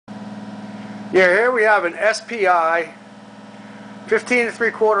Yeah, here we have an SPI 15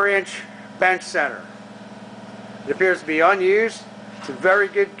 3/4 inch bench center. It appears to be unused. It's in very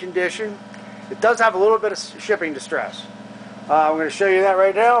good condition. It does have a little bit of shipping distress. I'm going to show you that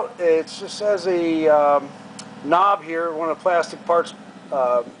right now. It just has a knob here. One of the plastic parts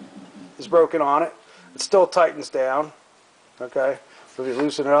is broken on it. It still tightens down. Okay, so if you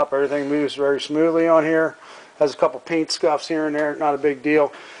loosen it up, everything moves very smoothly on here. Has a couple paint scuffs here and there, not a big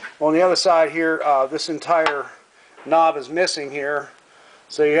deal. On the other side here, this entire knob is missing here,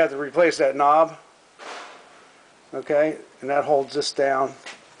 so you have to replace that knob. Okay, and that holds this down.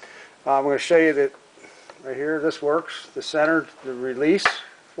 I'm going to show you that right here, this works. The center, the release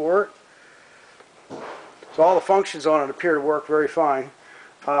for it. So all the functions on it appear to work very fine.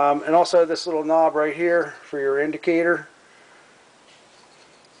 And also this little knob right here for your indicator.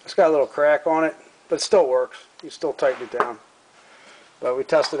 It's got a little crack on it, but it still works. You still tighten it down. But we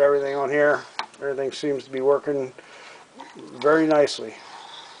tested everything on here. Everything seems to be working very nicely.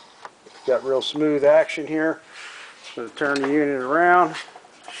 Got real smooth action here. I'm going to turn the unit around,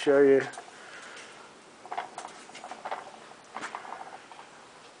 show you.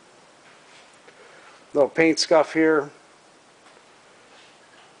 Little paint scuff here.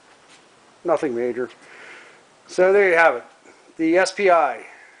 Nothing major. So there you have it. The SPI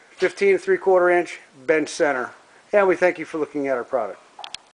 15 3/4 inch bench center. And we thank you for looking at our product.